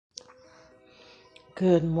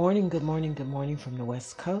Good morning, good morning, good morning from the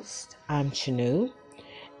West Coast. I'm Chanu,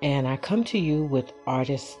 and I come to you with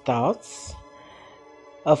artist thoughts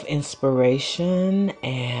of inspiration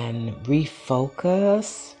and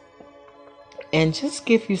refocus, and just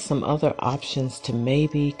give you some other options to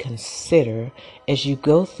maybe consider as you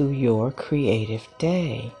go through your creative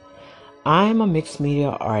day. I'm a mixed media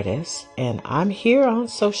artist, and I'm here on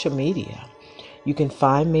social media. You can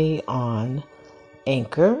find me on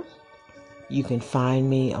Anchor. You can find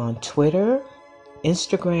me on Twitter,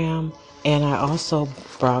 Instagram, and I also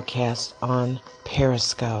broadcast on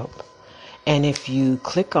Periscope. And if you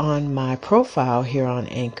click on my profile here on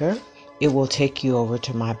Anchor, it will take you over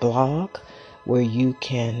to my blog where you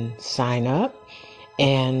can sign up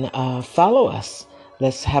and follow us.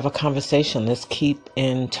 Let's have a conversation. Let's keep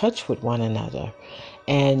in touch with one another.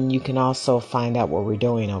 And you can also find out what we're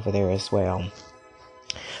doing over there as well.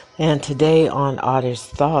 And today on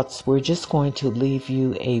Artist Thoughts, we're just going to leave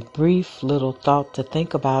you a brief little thought to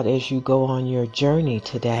think about as you go on your journey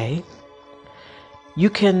today.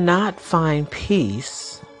 You cannot find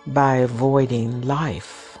peace by avoiding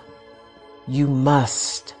life. You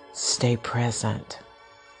must stay present.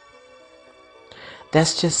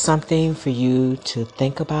 That's just something for you to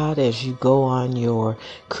think about as you go on your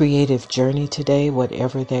creative journey today,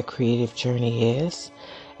 whatever that creative journey is.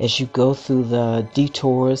 As you go through the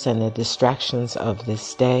detours and the distractions of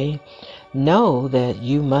this day, know that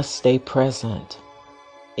you must stay present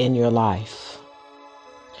in your life.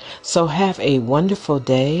 So have a wonderful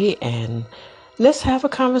day, and let's have a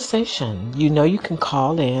conversation. You know, you can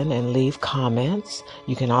call in and leave comments.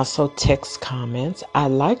 You can also text comments. I'd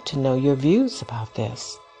like to know your views about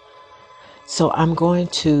this. So I'm going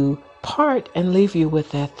to part and leave you with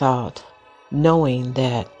that thought, knowing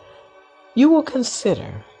that you will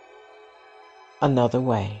consider another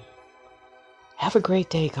way. Have a great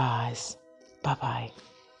day, guys. Bye-bye.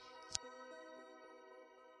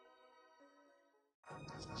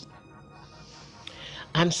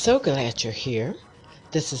 I'm so glad you're here.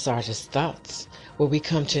 This is Artist Thoughts, where we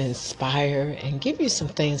come to inspire and give you some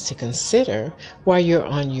things to consider while you're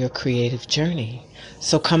on your creative journey.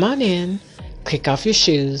 So come on in, kick off your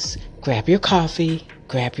shoes, grab your coffee,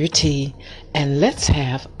 grab your tea, and let's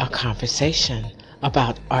have a conversation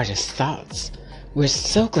about Artist Thoughts. We're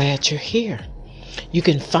so glad you're here. You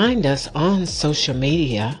can find us on social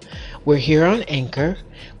media. We're here on Anchor.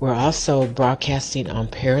 We're also broadcasting on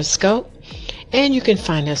Periscope. And you can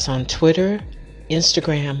find us on Twitter,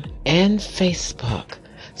 Instagram, and Facebook.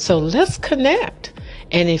 So let's connect.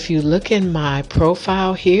 And if you look in my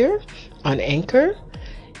profile here on Anchor,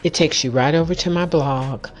 it takes you right over to my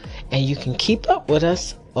blog. And you can keep up with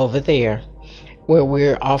us over there, where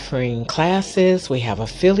we're offering classes. We have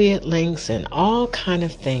affiliate links and all kind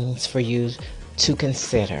of things for you to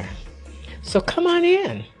consider. So come on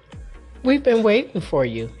in. We've been waiting for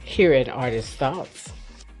you here at Artist Thoughts.